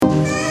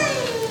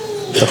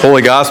The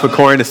Holy Gospel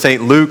according to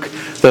St. Luke,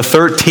 the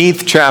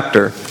 13th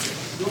chapter.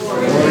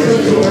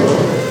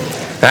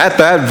 At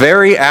that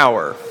very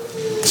hour,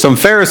 some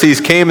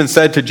Pharisees came and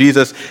said to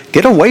Jesus,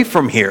 "Get away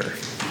from here,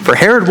 for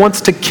Herod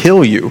wants to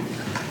kill you."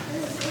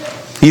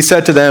 He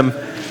said to them,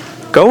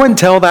 "Go and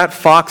tell that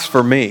fox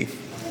for me.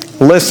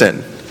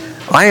 Listen,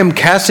 I am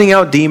casting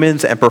out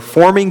demons and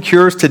performing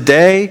cures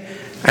today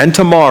and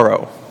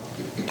tomorrow,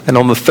 and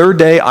on the third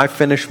day I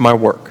finish my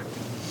work.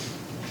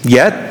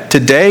 Yet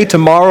today,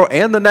 tomorrow,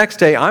 and the next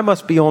day I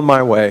must be on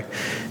my way,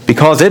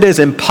 because it is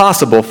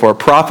impossible for a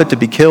prophet to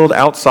be killed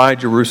outside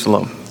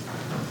Jerusalem.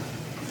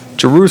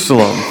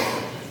 Jerusalem,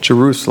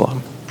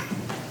 Jerusalem,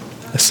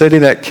 a city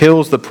that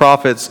kills the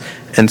prophets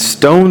and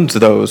stones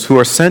those who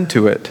are sent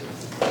to it.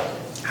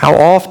 How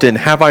often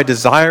have I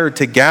desired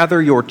to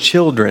gather your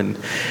children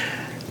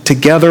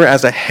together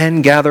as a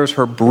hen gathers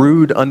her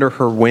brood under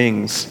her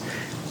wings,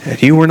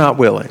 and you were not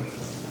willing.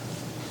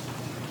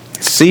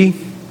 See,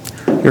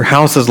 your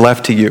house is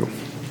left to you.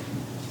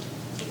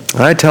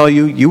 And I tell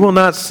you, you will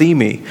not see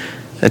me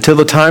until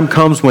the time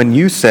comes when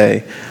you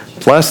say,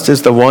 'Blessed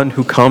is the one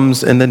who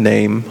comes in the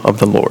name of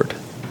the Lord.'"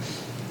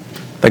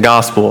 The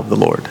Gospel of the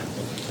Lord.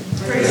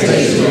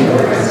 Praise you,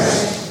 Lord.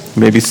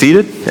 You may be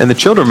seated, and the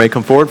children may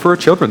come forward for a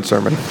children's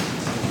sermon.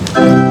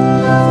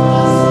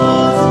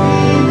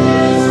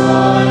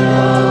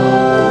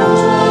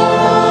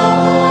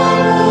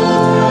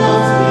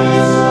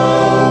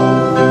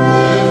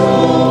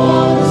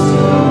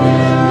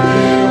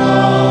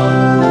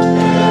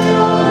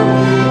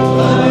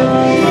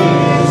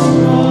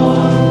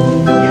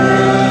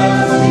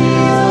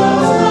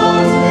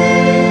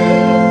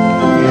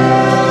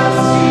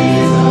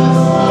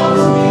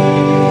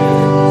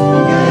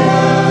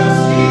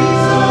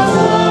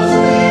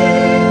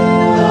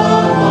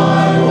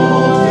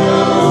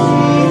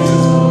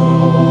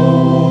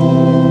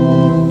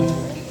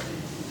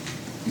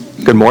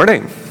 Good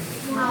morning.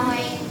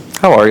 Hi.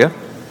 How are you?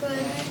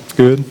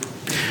 Good.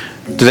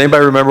 Good. Does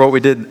anybody remember what we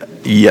did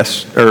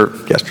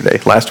yesterday,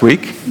 last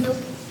week? Nope.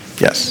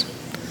 Yes.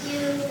 You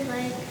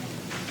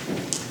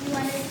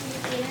wanted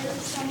to give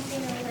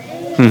something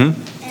away, Mm-hmm. and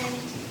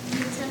you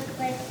took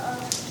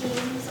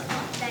games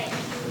that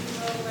you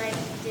will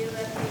do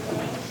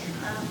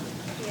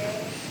every day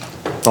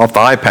here. Off the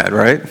iPad,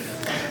 right?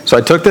 So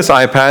I took this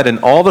iPad and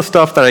all the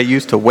stuff that I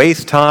used to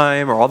waste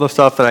time or all the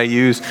stuff that I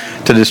used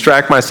to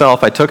distract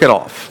myself, I took it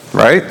off,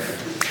 right?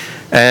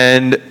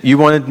 And you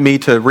wanted me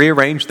to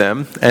rearrange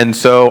them. And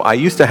so I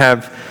used to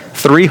have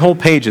 3 whole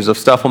pages of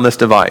stuff on this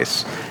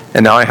device.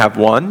 And now I have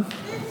 1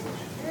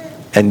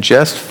 and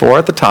just 4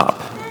 at the top.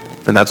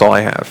 And that's all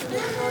I have.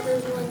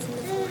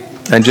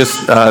 And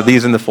just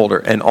these in the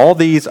folder. And all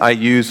these I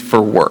use for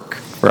work,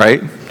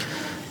 right?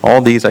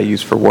 All these I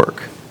use for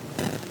work.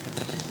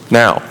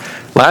 Now,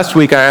 last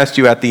week I asked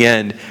you at the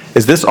end,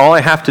 is this all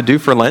I have to do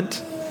for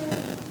Lent?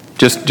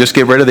 Just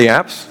get rid of the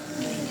apps?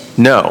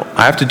 No,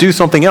 I have to do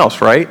something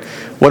else, right?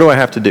 What do I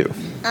have to do?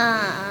 We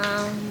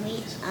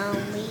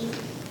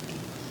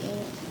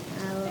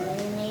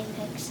may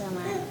pick some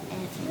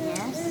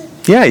yes.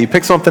 Yeah, you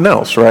pick something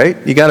else, right?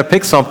 You got to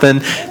pick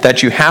something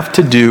that you have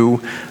to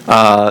do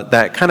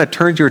that kind of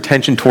turns your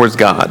attention towards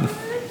God.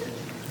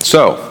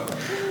 So,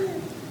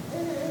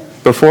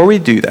 before we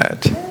do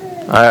that,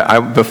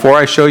 before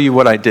I show you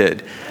what I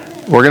did,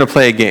 we're going to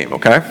play a game,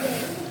 okay?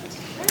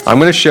 I'm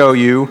going to show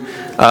you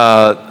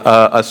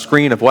a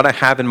screen of what I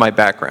have in my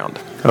background,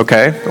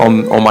 okay,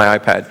 on my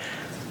iPad,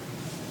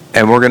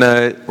 and we're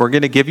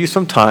gonna give you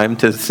some time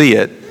to see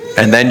it,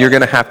 and then you're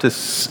gonna have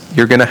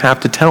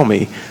to tell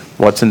me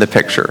what's in the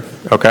picture,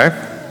 okay?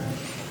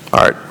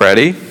 All right,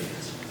 ready?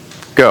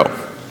 Go.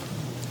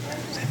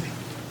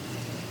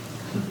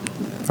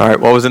 All right,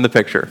 what was in the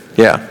picture?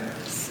 Yeah.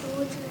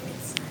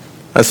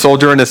 A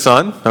soldier and his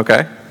son,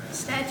 okay.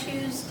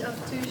 Statues of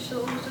 2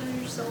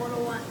 soldiers, the one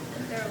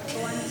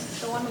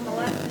on the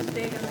left is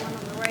big and the one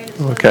on the right is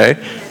little. Okay.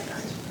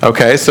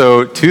 Okay,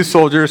 so 2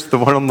 soldiers, the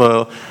one on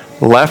the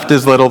left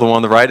is little, the one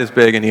on the right is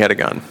big, and he had a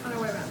gun. Other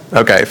way around.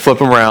 Okay, flip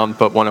them around,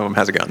 but one of them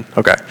has a gun.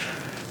 Okay.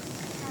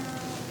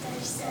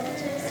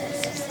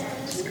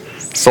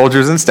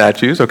 Soldiers and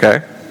statues,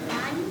 okay.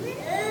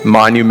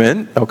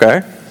 Monument,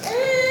 okay.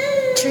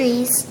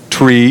 Trees.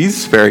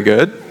 Trees, very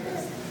good.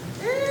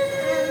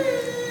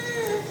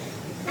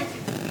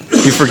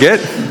 You forget?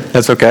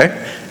 That's okay.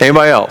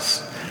 Anybody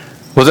else?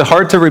 Was it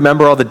hard to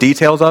remember all the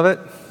details of it?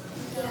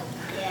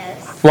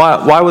 Yes.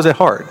 Why was it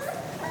hard?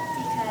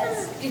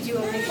 Did you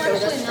only show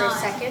us for a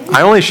second?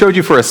 I only showed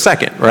you for a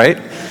second, right?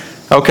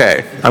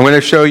 Okay, I'm going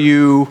to show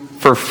you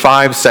for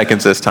 5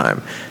 seconds this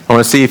time. I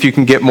want to see if you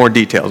can get more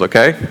details,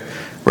 okay?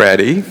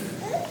 Ready?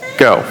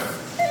 Go.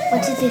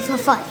 1, 2, 3, 4,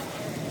 5.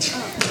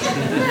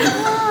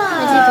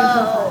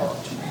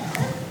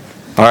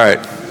 All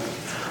right.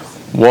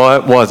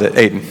 What was it,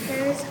 Aiden?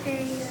 There's a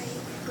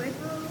brick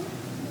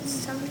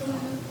something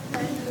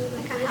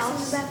like a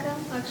house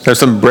background. There's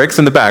some bricks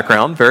in the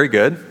background. Very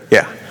good.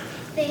 Yeah.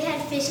 They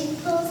had fishing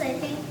poles. I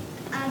think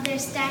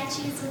there's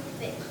statues with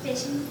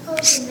fishing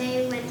poles, and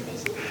they went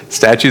fishing.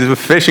 Statues with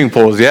fishing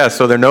poles, yes.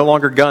 So they're no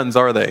longer guns,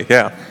 are they?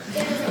 Yeah.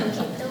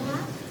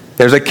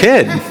 There's a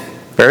kid.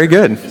 Very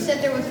good. You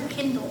said there was a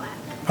Kindle app.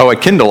 Oh, a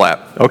Kindle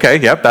app. Okay,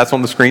 yep, that's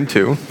on the screen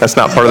too. That's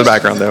not part of the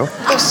background though.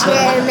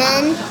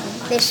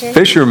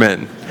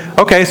 Fishermen.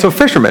 Okay, so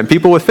fishermen,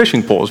 people with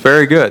fishing poles.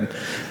 Very good.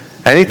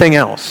 Anything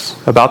else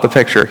about the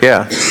picture?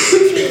 Yeah.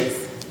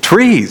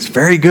 Trees.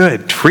 Very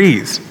good.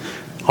 Trees.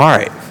 All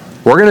right.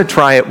 We're going to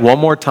try it one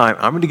more time.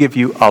 I'm going to give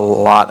you a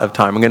lot of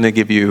time. I'm going to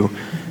give you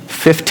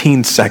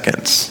 15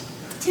 seconds.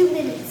 2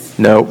 minutes.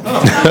 Nope.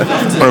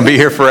 We're going to be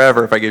here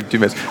forever if I give you 2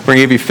 minutes. We're going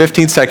to give you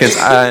 15 seconds.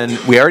 And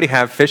we already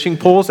have fishing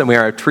poles, and we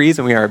have trees,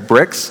 and we have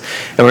bricks,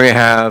 and we're going to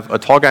have a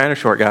tall guy and a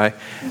short guy.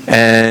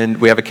 And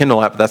we have a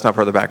Kindle app, but that's not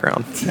part of the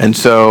background. And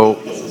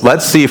so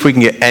let's see if we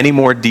can get any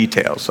more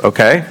details,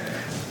 okay?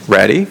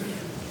 Ready?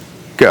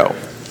 Go.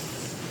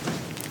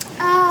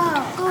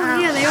 Oh,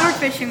 yeah, they are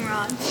fishing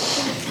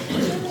rods.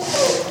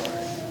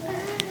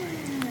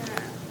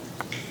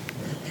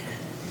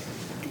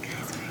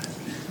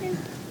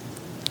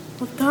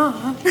 Well,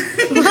 duh.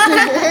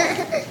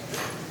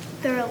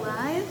 They're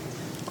alive?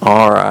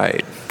 All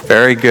right.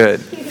 Very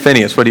good.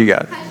 Phineas, what do you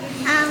got?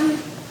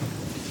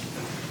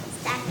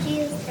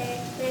 Statues,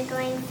 they're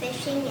going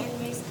fishing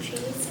and there's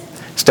trees.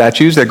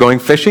 Statues, they're going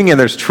fishing, and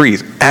there's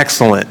trees.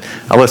 Excellent.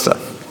 Alyssa?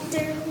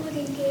 They're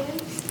holding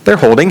hands. They're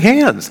holding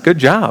hands. Good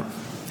job.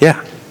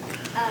 Yeah.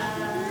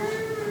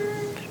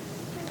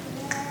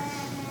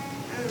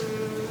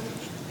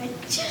 I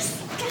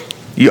just got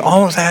You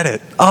almost had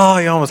it. Oh,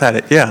 you almost had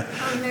it. Yeah.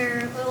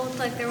 It looked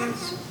like there were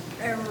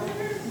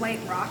white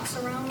rocks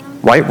around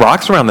them. White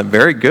rocks around them.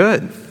 Very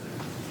good.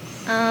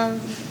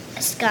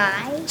 a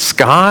sky.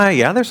 Sky.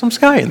 Yeah, there's some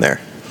sky in there.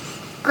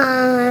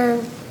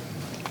 A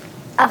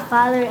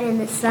father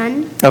and a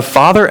son. A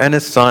father and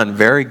his son.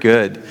 Very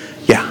good.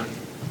 Yeah.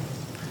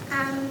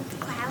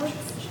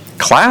 Clouds.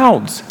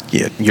 Clouds.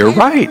 Yeah, you're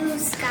right. Blue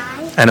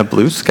sky. And a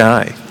blue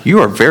sky. You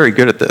are very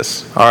good at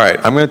this. All right,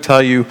 I'm going to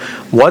tell you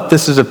what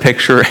this is a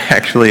picture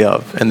actually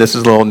of, and this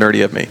is a little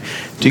nerdy of me.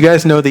 Do you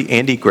guys know the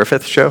Andy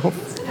Griffith Show?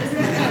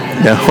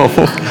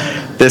 No.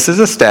 This is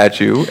a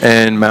statue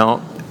in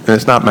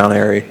it's not Mount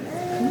Airy.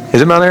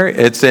 Is it Mount Airy?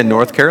 It's in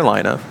North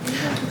Carolina.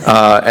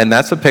 And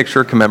that's a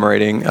picture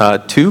commemorating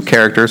two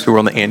characters who were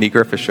on the Andy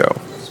Griffith Show.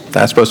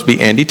 That's supposed to be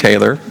Andy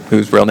Taylor,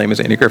 whose real name is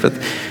Andy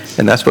Griffith,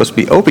 and that's supposed to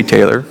be Opie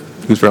Taylor,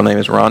 whose real name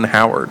is Ron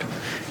Howard.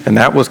 And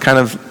that was kind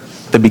of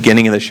the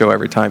beginning of the show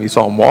every time. You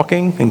saw him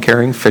walking and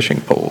carrying fishing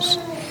poles.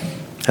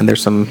 And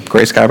there's some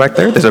gray sky back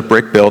there. There's a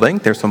brick building.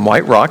 There's some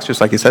white rocks, just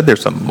like you said.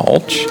 There's some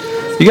mulch.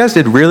 You guys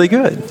did really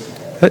good.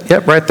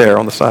 Yep, right there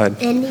on the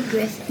side. Andy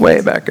Griffith.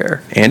 Way back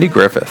there. Andy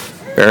Griffith.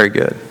 Very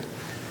good.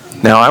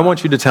 Now, I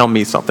want you to tell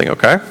me something,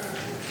 okay?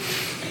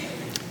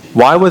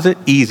 Why was it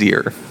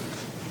easier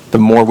the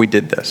more we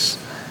did this?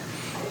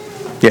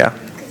 Yeah.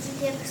 Because you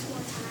gave us more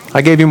time.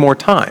 I gave you more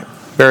time.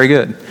 Very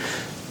good.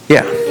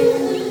 Yeah. We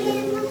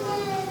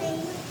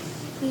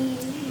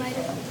might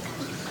have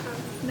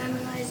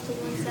memorized the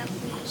ones that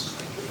we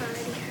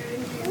already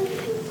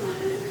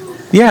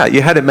heard. Yeah,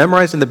 you had it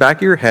memorized in the back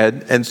of your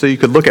head, and so you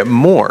could look at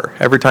more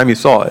every time you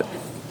saw it.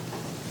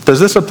 Does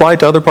this apply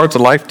to other parts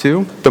of life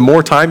too? The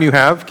more time you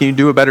have, can you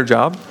do a better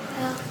job?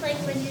 Like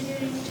when you're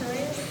doing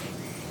chores.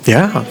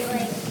 Yeah.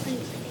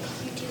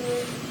 You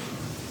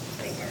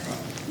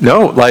do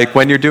No, like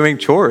when you're doing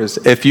chores.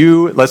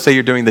 Let's say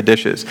you're doing the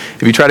dishes.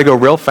 If you try to go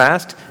real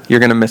fast, you're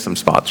going to miss some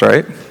spots,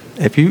 right?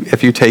 If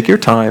you take your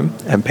time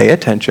and pay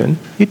attention,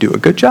 you do a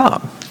good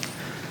job.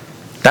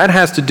 That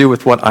has to do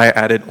with what I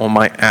added on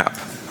my app,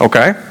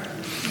 okay?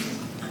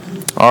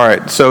 All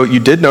right, so you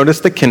did notice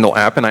the Kindle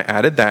app, and I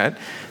added that.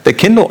 The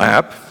Kindle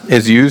app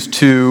is used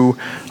to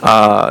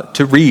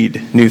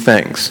read new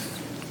things.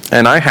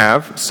 And I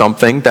have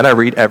something that I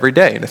read every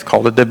day, and it's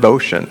called a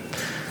devotion.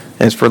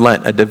 And it's for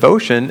Lent. A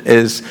devotion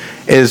is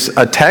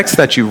a text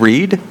that you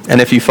read,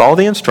 and if you follow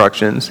the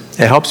instructions,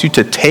 it helps you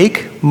to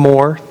take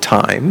more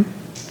time,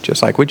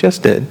 just like we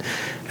just did,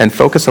 and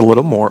focus a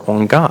little more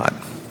on God.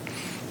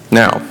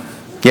 Now,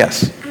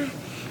 yes?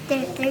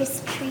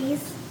 There's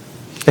trees.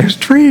 There's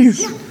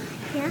trees.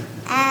 Yeah.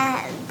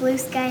 Blue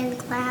sky and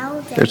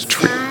clouds. There's and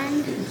trees.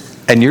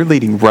 sun. And you're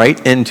leading right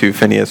into,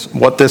 Phineas,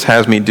 what this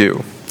has me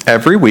do.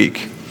 Every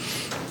week,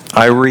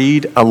 I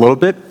read a little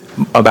bit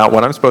about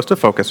what I'm supposed to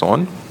focus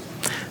on.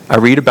 I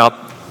read about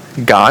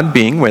God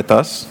being with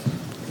us.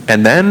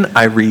 And then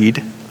I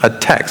read a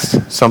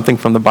text, something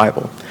from the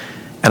Bible.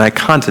 And I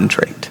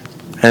concentrate.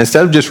 And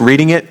instead of just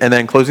reading it and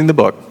then closing the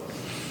book,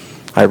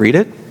 I read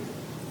it.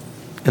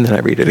 And then I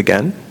read it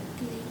again.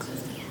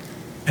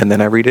 And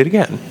then I read it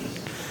again.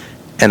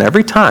 And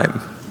every time,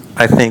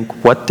 I think,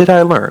 what did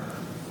I learn?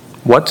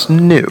 What's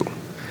new?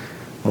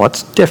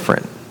 What's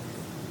different?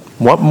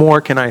 What more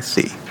can I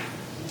see?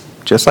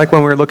 Just like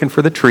when we were looking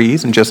for the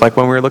trees and just like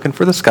when we were looking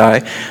for the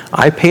sky,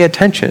 I pay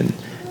attention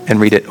and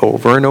read it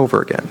over and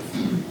over again.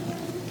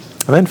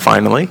 And then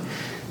finally,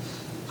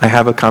 I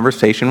have a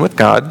conversation with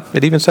God.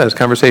 It even says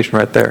conversation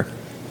right there.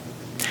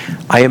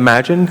 I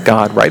imagine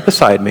God right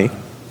beside me,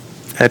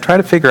 and I try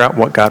to figure out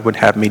what God would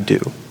have me do.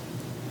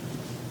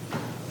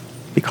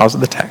 because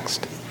of the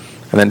text.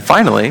 And then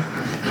finally,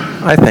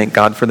 I thank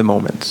God for the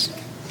moments.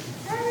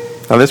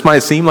 Now this might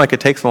seem like it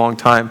takes a long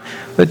time,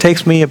 but it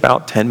takes me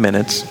about 10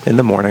 minutes in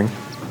the morning.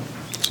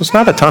 So it's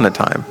not a ton of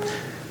time.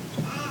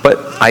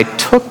 But I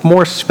took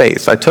more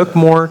space, I took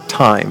more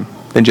time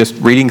than just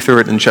reading through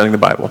it and shutting the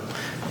Bible.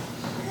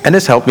 And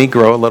it's helped me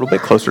grow a little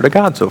bit closer to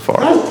God so far.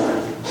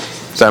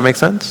 Does that make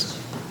sense?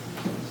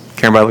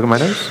 Can everybody look at my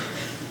nose?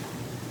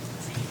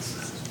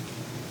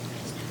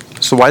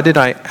 So why did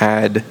I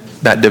add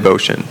that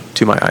devotion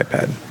to my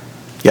iPad?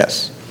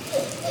 Yes?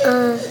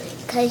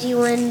 Because you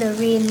wanted to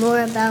read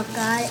more about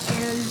God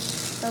and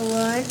the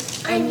Lord,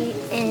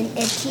 and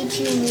it teaches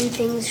you new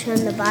things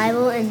from the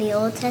Bible and the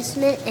Old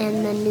Testament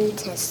and the New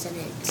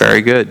Testament.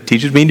 Very good.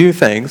 Teaches me new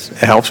things. It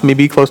helps me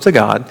be close to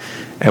God.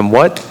 And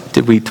what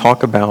did we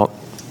talk about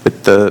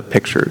with the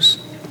pictures?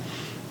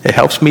 It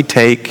helps me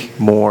take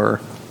more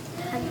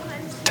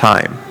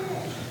time.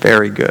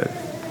 Very good.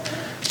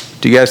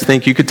 Do you guys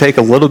think you could take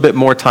a little bit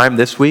more time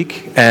this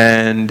week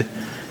and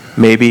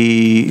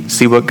maybe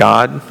see what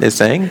God is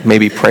saying?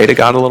 Maybe pray to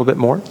God a little bit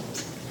more?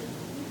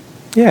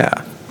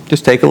 Yeah.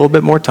 Just take a little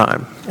bit more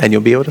time and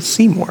you'll be able to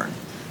see more.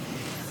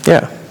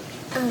 Yeah.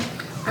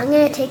 I'm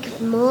going to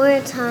take more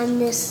time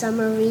this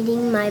summer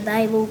reading my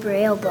Bible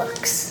Braille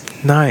books.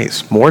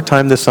 Nice. More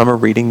time this summer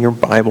reading your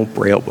Bible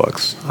Braille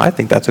books. I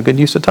think that's a good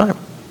use of time.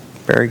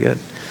 Very good.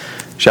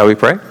 Shall we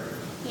pray?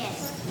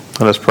 Yes.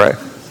 Let us pray.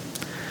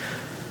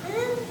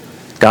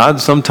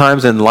 God,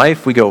 sometimes in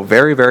life we go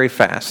very, very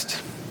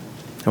fast.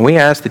 And we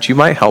ask that you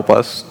might help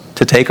us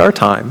to take our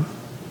time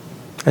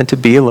and to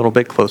be a little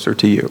bit closer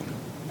to you.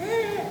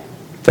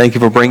 Thank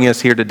you for bringing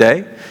us here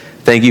today.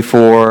 Thank you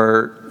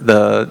for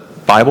the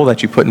Bible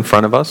that you put in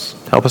front of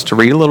us. Help us to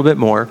read a little bit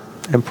more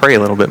and pray a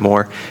little bit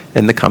more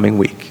in the coming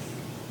week.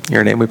 In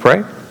your name we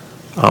pray.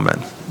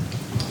 Amen.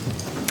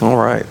 All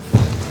right.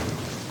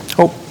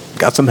 Oh,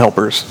 got some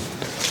helpers.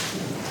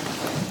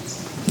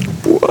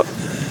 Whoa.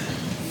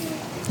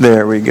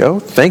 There we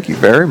go. Thank you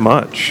very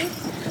much.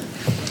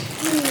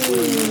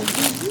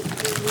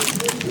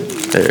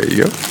 There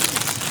you go.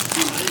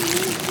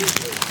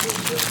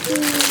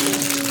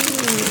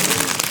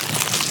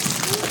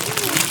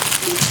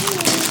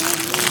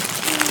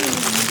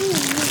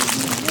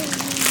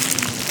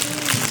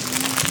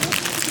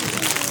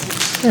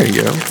 There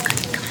you go.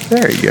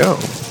 There you go.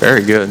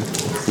 Very good.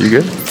 You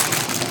good?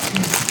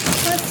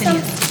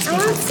 I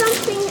want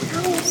something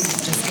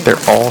else.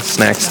 They're all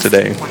snacks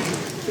today.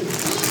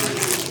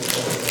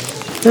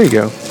 There you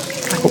go.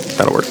 Oh,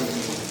 that'll work.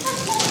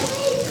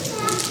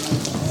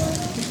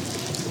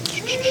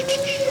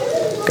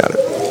 Got it.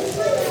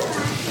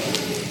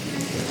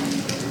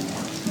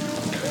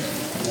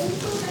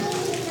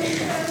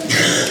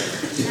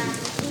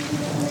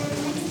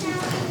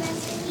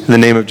 In the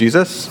name of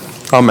Jesus,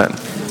 amen.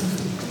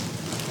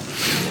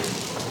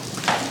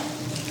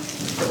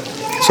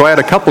 So I had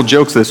a couple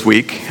jokes this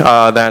week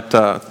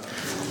that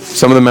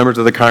some of the members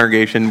of the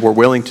congregation were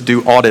willing to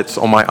do audits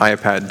on my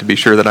iPad to be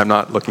sure that I'm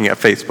not looking at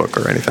Facebook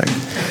or anything.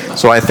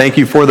 So I thank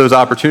you for those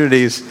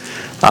opportunities.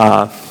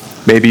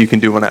 Maybe you can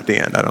do one at the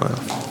end. I don't know.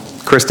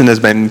 Kristen has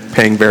been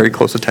paying very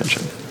close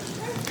attention.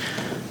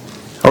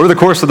 Over the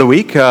course of the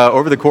week,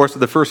 over the course of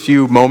the first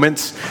few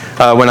moments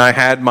when I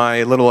had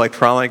my little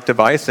electronic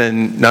device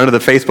and none of the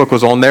Facebook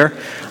was on there,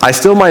 I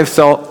still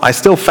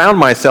found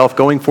myself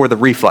going for the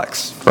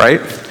reflex,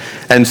 right?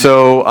 And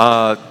so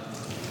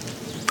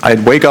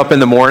I'd wake up in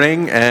the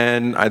morning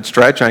and I'd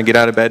stretch and I'd get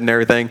out of bed and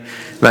everything.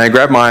 And I'd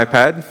grab my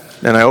iPad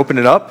and I open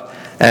it up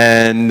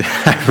and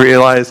I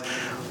realize,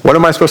 what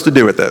am I supposed to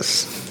do with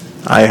this?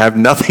 I have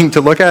nothing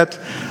to look at.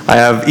 I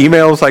have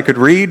emails I could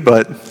read,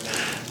 but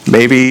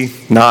maybe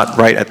not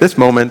right at this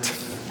moment.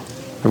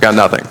 I've got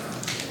nothing.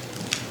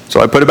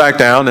 So I put it back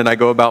down and I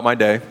go about my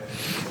day.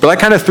 But I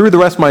kind of threw the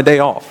rest of my day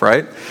off,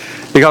 right?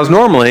 Because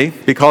normally,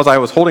 because I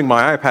was holding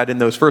my iPad in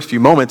those first few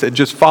moments, it'd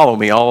just follow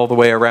me all the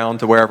way around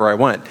to wherever I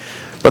went.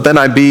 But then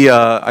I'd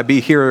be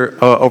here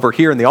over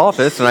here in the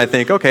office, and I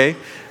think, okay,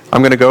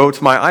 I'm going to go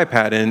to my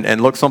iPad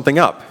and look something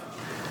up.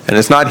 And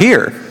it's not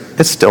here.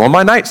 It's still on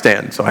my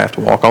nightstand. So I have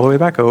to walk all the way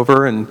back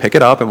over and pick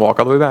it up and walk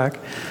all the way back.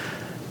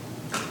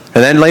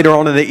 And then later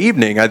on in the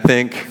evening, I'd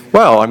think,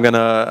 well, I'm going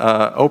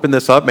to open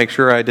this up, make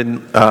sure I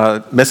didn't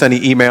miss any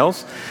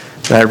emails.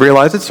 And I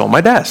realized it's on my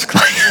desk.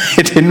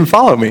 It didn't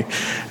follow me.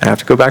 I have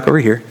to go back over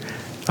here.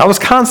 I was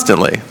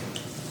constantly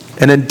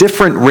in a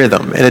different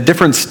rhythm, in a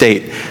different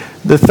state.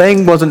 The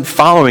thing wasn't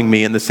following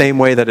me in the same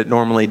way that it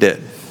normally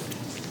did.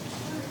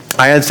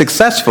 I had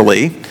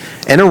successfully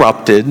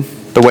interrupted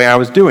the way I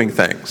was doing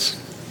things.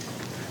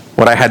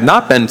 What I had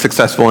not been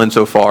successful in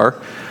so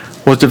far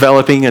was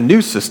developing a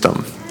new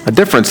system, a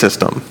different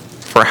system,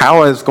 for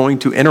how I was going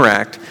to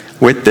interact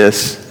with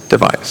this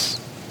device.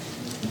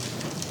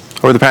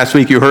 Over the past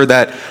week, you heard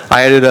that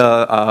I added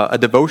a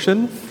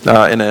devotion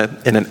in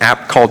an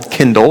app called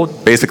Kindle.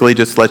 Basically,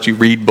 just lets you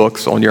read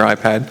books on your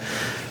iPad.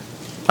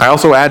 I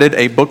also added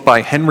a book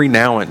by Henry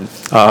Nouwen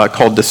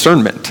called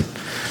Discernment.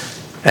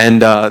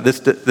 And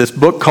this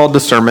book called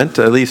Discernment,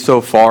 at least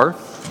so far,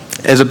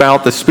 is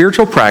about the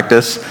spiritual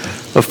practice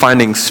of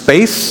finding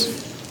space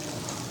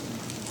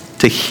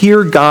to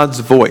hear God's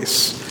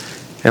voice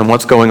and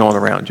what's going on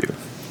around you.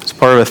 It's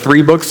part of a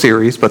 3-book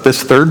series, but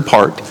this third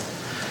part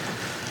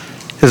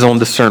is on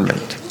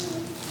discernment.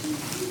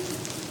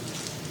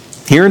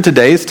 Here in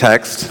today's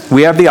text,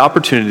 we have the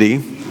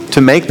opportunity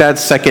to make that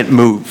second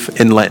move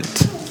in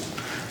Lent.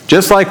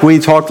 Just like we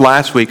talked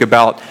last week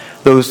about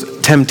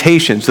those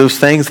temptations, those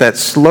things that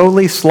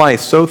slowly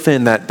slice so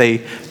thin that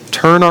they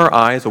turn our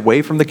eyes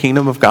away from the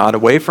kingdom of God,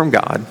 away from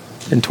God,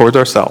 and towards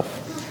ourselves.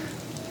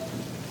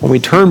 When we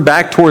turn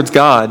back towards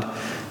God,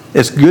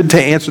 it's good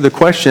to answer the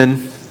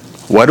question,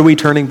 what are we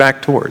turning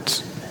back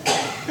towards?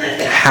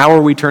 How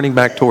are we turning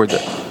back towards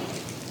it?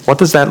 What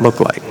does that look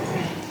like?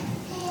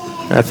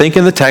 And I think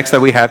in the text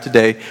that we have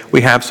today,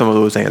 we have some of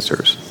those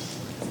answers.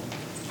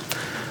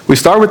 We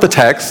start with the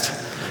text,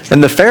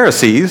 and the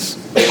Pharisees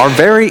are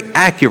very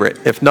accurate,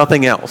 if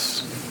nothing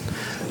else.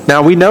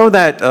 Now we know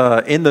that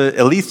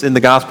at least in the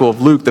Gospel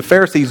of Luke, the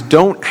Pharisees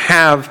don't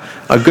have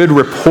a good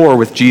rapport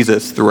with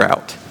Jesus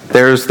throughout.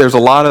 There's a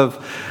lot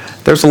of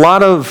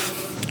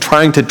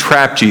trying to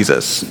trap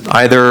Jesus,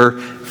 either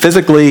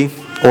physically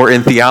or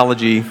in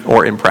theology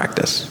or in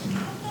practice.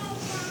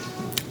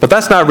 But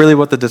that's not really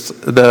what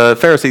the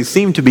Pharisees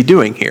seem to be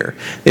doing here.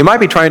 They might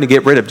be trying to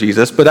get rid of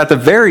Jesus, but at the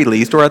very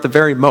least, or at the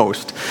very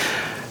most,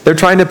 they're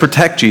trying to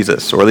protect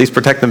Jesus, or at least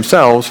protect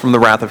themselves from the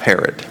wrath of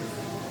Herod.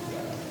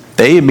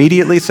 They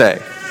immediately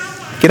say,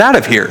 "Get out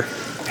of here.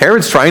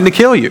 Herod's trying to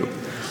kill you."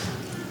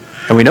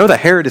 And we know that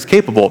Herod is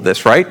capable of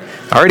this, right?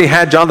 Already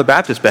had John the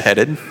Baptist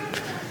beheaded,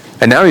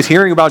 and now he's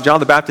hearing about John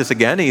the Baptist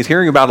again, and he's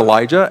hearing about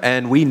Elijah,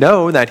 and we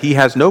know that he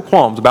has no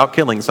qualms about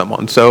killing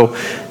someone. So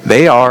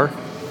they are,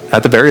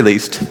 at the very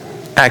least,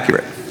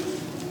 accurate.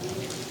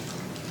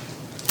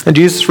 And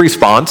Jesus'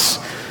 response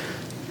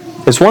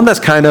is one that's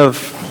kind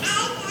of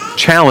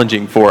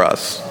challenging for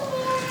us.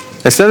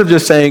 Instead of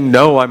just saying,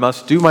 "No, I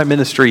must do my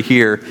ministry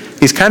here,"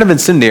 he's kind of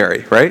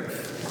incendiary, right?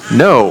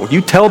 "No,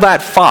 you tell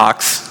that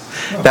fox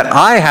that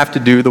I have to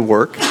do the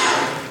work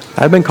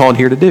I've been called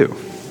here to do.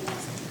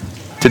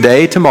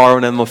 Today, tomorrow,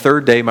 and on the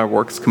third day, my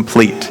work's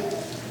complete."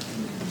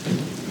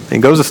 And he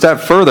goes a step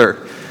further.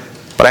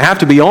 "But I have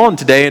to be on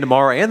today and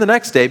tomorrow and the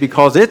next day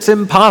because it's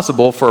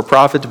impossible for a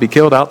prophet to be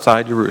killed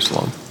outside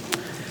Jerusalem."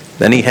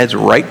 Then he heads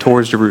right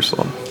towards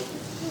Jerusalem.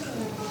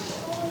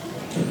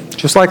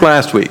 Just like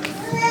last week,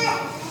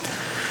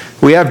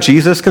 we have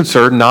Jesus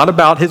concerned not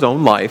about his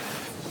own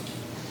life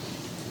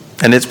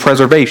and its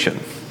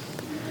preservation.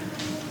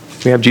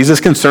 We have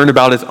Jesus concerned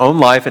about his own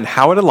life and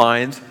how it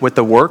aligns with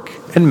the work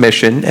and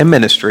mission and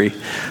ministry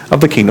of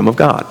the kingdom of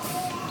God.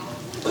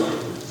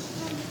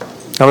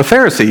 Now the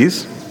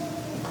Pharisees,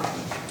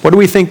 what do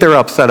we think they're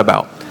upset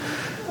about?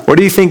 What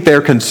do you think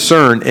their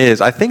concern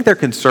is? I think their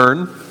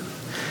concern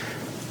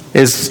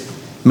is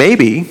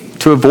maybe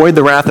to avoid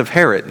the wrath of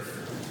Herod.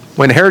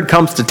 When Herod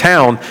comes to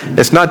town,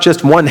 it's not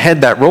just one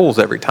head that rolls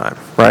every time,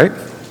 right?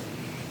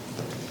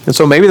 And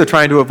so maybe they're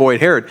trying to avoid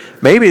Herod.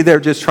 Maybe they're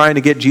just trying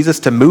to get Jesus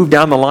to move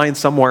down the line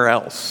somewhere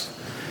else.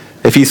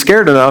 If he's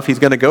scared enough, he's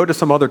going to go to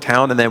some other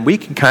town, and then we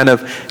can kind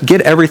of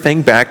get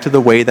everything back to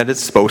the way that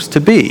it's supposed to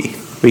be.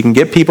 We can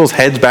get people's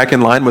heads back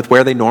in line with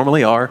where they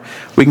normally are.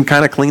 We can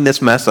kind of clean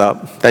this mess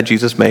up that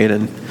Jesus made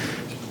and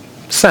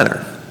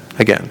center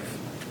again.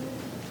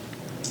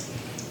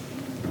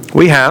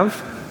 We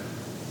have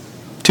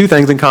two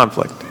things in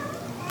conflict.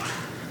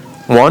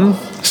 One,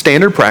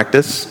 standard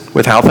practice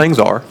with how things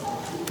are,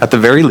 at the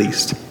very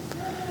least.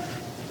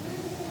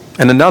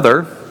 And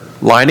another,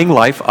 lining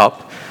life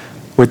up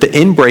with the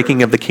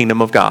inbreaking of the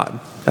kingdom of God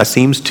that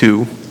seems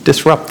to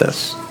disrupt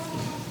this.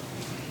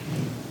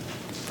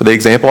 For the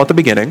example at the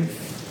beginning,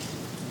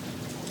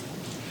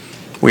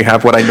 we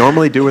have what I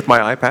normally do with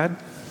my iPad.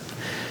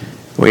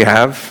 We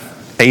have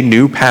a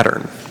new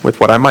pattern with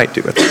what I might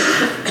do with it.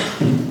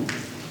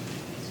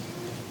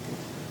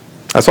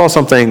 I saw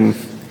something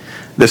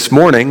this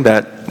morning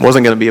that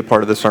wasn't going to be a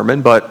part of the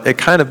sermon, but it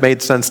kind of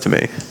made sense to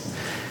me,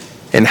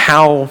 and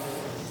how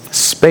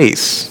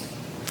space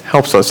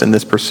helps us in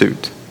this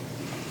pursuit.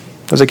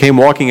 As I came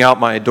walking out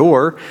my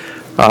door,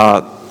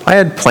 I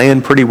had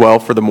planned pretty well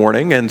for the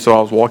morning, and so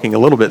I was walking a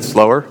little bit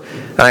slower,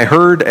 and I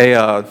heard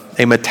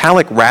a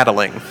metallic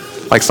rattling,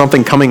 like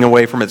something coming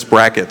away from its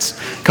brackets,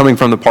 coming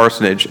from the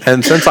parsonage.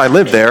 And since I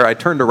lived there, I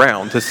turned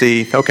around to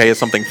see, okay, is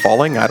something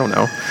falling? I don't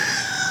know.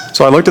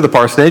 So I looked at the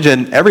parsonage,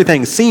 and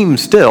everything seemed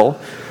still,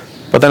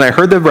 but then I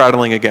heard the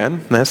rattling again,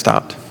 and then it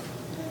stopped.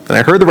 And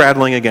I heard the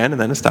rattling again,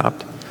 and then it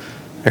stopped.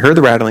 I heard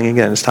the rattling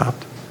again, and it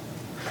stopped.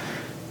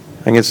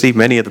 I can see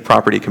many of the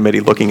property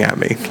committee looking at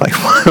me, like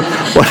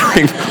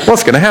wondering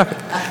what's going to happen.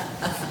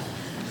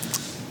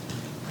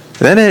 And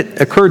then it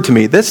occurred to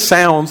me, this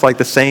sounds like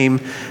the same,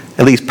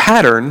 at least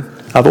pattern,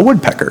 of a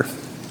woodpecker.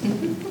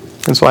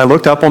 And so I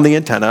looked up on the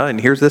antenna,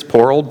 and here's this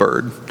poor old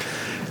bird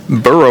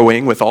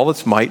burrowing with all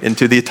its might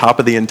into the top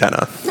of the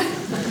antenna.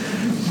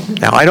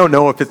 Now, I don't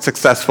know if it's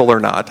successful or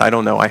not. I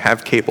don't know. I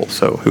have cable,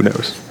 so who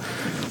knows.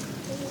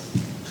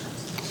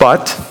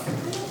 But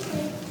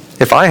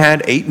if I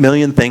had 8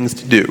 million things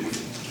to do,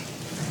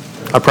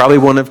 I probably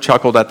wouldn't have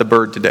chuckled at the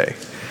bird today.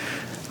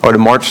 I would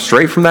have marched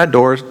straight from that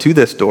door to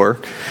this door,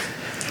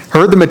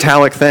 heard the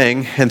metallic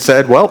thing, and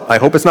said, well, I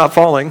hope it's not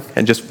falling,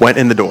 and just went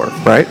in the door,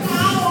 right?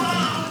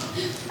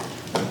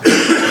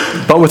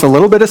 But with a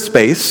little bit of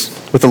space,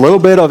 with a little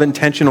bit of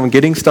intention on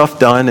getting stuff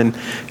done and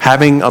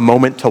having a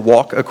moment to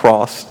walk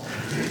across,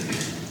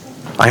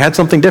 I had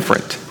something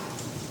different.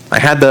 I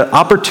had the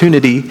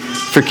opportunity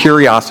for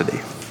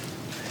curiosity.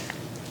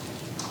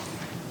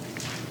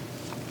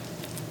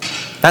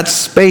 That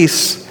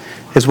space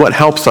is what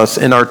helps us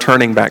in our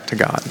turning back to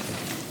God.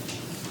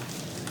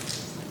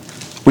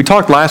 We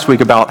talked last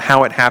week about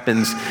how it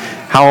happens,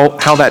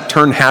 how that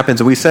turn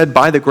happens, and we said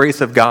by the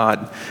grace of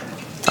God.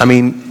 I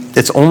mean,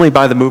 it's only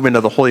by the movement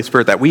of the Holy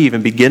Spirit that we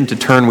even begin to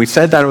turn. We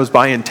said that it was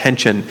by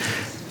intention.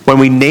 When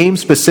we name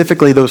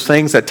specifically those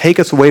things that take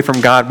us away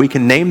from God, we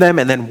can name them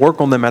and then work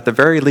on them at the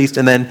very least.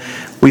 And then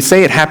we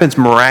say it happens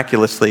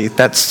miraculously,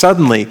 that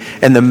suddenly,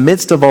 in the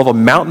midst of all the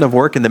mountain of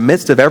work, in the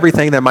midst of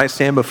everything that might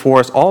stand before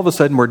us, all of a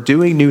sudden we're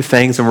doing new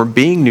things and we're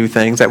being new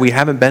things that we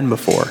haven't been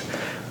before.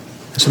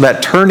 So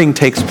that turning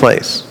takes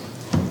place.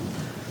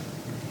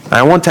 And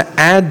I want to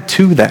add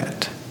to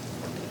that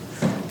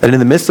in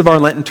the midst of our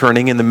Lenten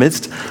turning, in the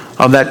midst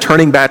of that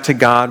turning back to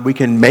God, we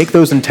can make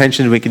those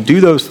intentions, we can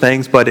do those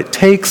things, but it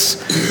takes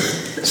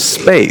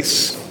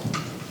space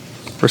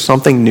for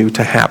something new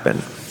to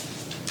happen.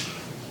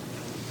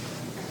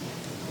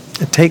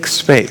 It takes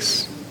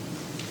space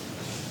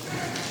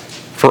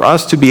for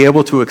us to be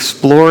able to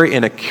explore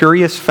in a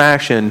curious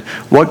fashion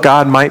what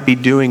God might be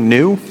doing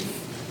new.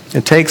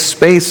 It takes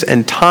space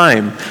and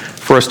time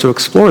for us to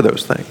explore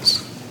those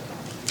things.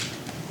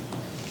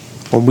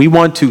 When we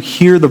want to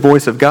hear the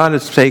voice of God,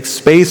 it takes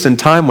space and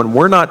time when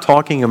we're not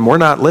talking and we're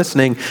not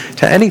listening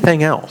to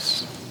anything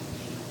else.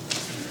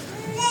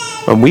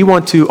 When we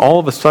want to all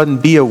of a sudden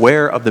be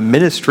aware of the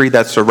ministry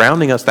that's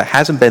surrounding us that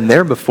hasn't been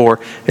there before,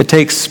 it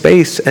takes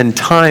space and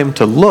time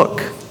to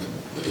look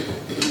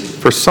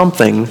for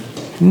something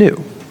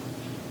new.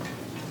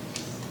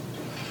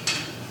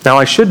 Now,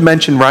 I should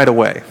mention right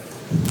away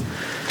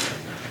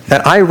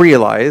that I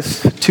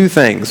realize two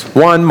things.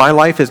 One, my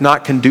life is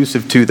not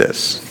conducive to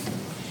this.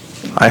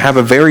 I have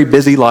a very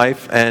busy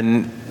life,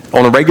 and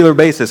on a regular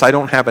basis, I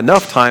don't have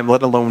enough time,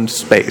 let alone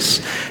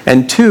space.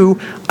 And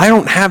two, I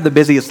don't have the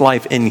busiest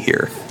life in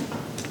here.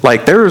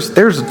 Like, there's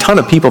a ton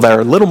of people that are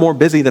a little more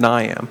busy than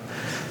I am.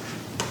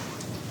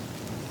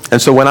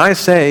 And so when I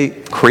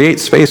say, create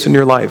space in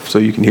your life so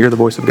you can hear the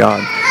voice of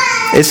God,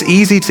 it's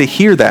easy to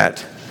hear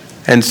that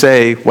and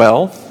say,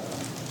 well,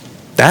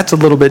 that's a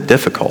little bit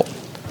difficult.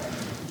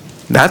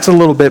 That's a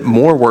little bit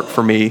more work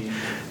for me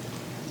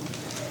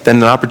than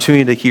an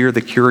opportunity to hear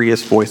the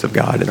curious voice of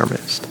God in our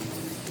midst.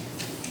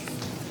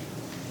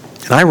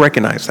 And I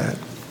recognize that.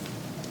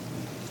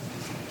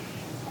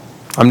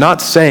 I'm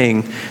not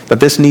saying that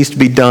this needs to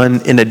be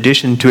done in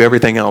addition to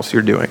everything else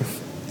you're doing.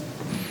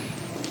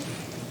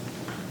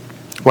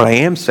 What I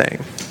am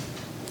saying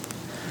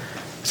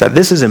is that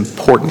this is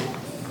important.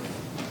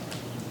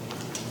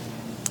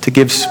 To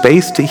give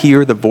space to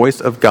hear the voice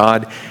of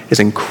God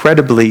is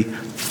incredibly,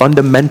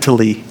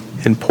 fundamentally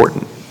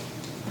important.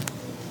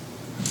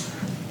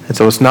 And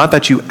so it's not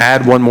that you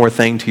add one more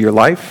thing to your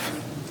life.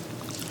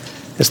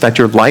 It's that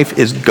your life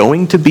is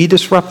going to be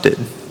disrupted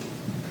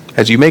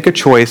as you make a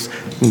choice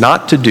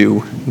not to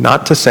do,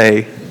 not to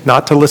say,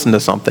 not to listen to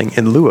something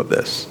in lieu of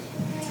this.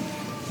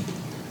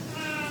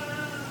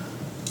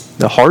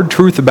 The hard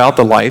truth about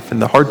the life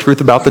and the hard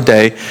truth about the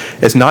day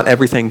is not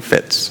everything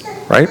fits,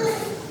 right?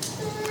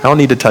 I don't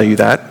need to tell you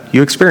that.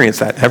 You experience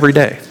that every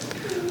day.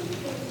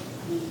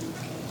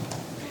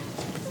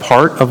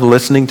 Part of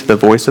listening to the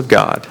voice of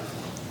God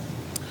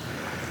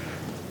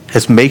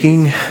is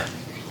making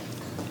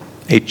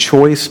a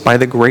choice by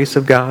the grace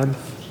of God,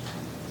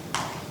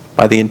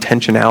 by the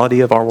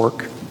intentionality of our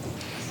work,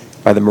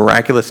 by the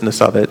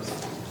miraculousness of it,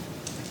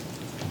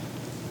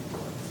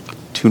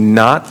 to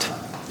not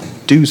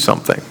do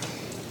something.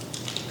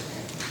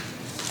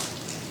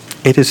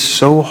 It is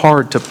so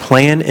hard to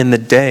plan in the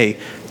day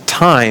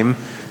time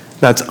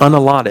that's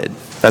unallotted,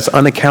 that's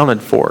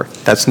unaccounted for,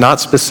 that's not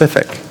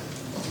specific.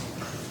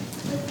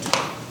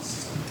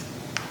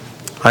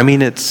 I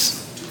mean,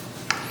 it's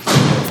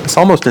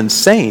almost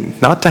insane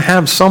not to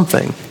have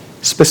something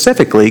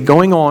specifically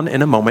going on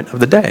in a moment of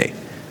the day.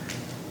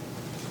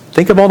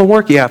 Think of all the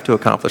work you have to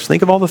accomplish.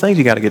 Think of all the things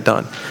you got to get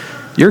done.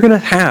 You're going to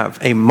have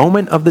a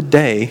moment of the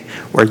day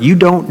where you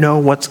don't know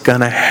what's going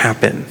to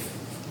happen,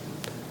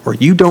 or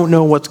you don't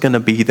know what's going to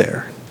be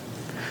there,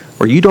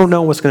 or you don't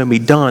know what's going to be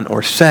done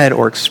or said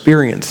or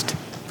experienced.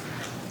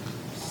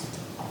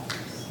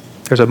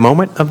 There's a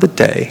moment of the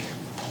day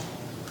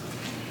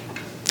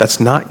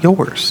that's not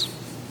yours.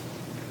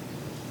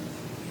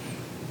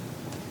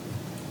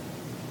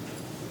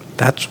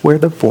 That's where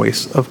the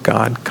voice of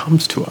God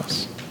comes to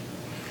us.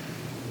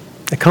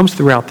 It comes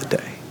throughout the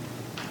day.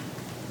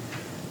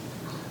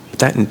 But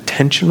that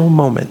intentional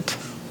moment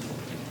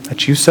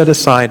that you set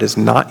aside is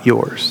not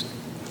yours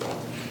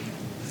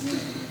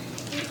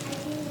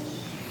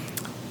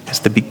is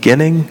the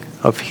beginning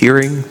of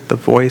hearing the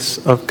voice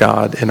of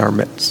God in our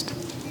midst.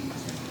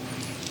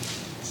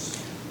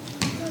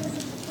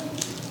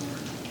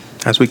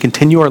 as we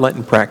continue our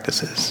Lenten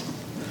practices,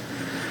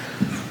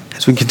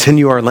 as we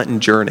continue our Lenten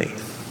journey,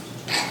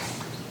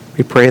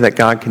 we pray that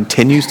God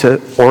continues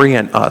to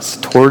orient us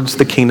towards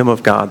the kingdom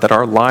of God, that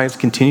our lives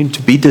continue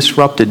to be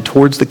disrupted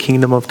towards the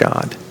kingdom of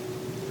God,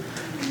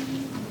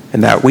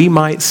 and that we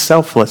might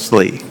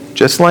selflessly,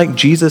 just like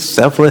Jesus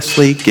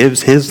selflessly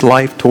gives his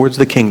life towards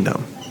the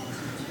kingdom,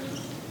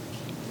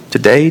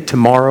 today,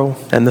 tomorrow,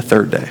 and the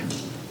third day,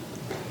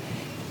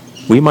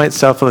 we might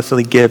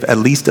selflessly give at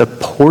least a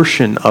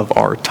portion of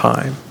our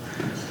time,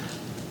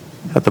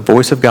 that the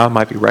voice of God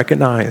might be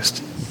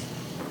recognized,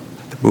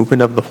 the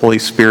movement of the Holy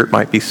Spirit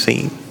might be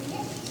seen,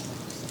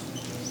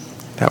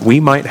 that we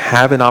might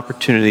have an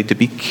opportunity to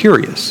be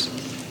curious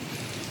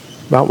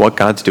about what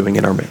God's doing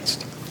in our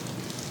midst.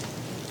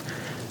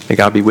 May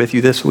God be with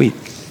you this week.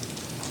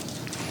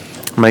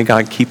 May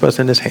God keep us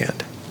in his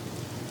hand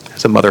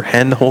as a mother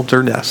hen holds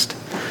her nest,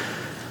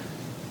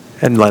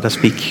 and let us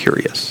be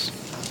curious.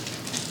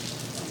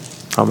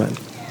 Amen.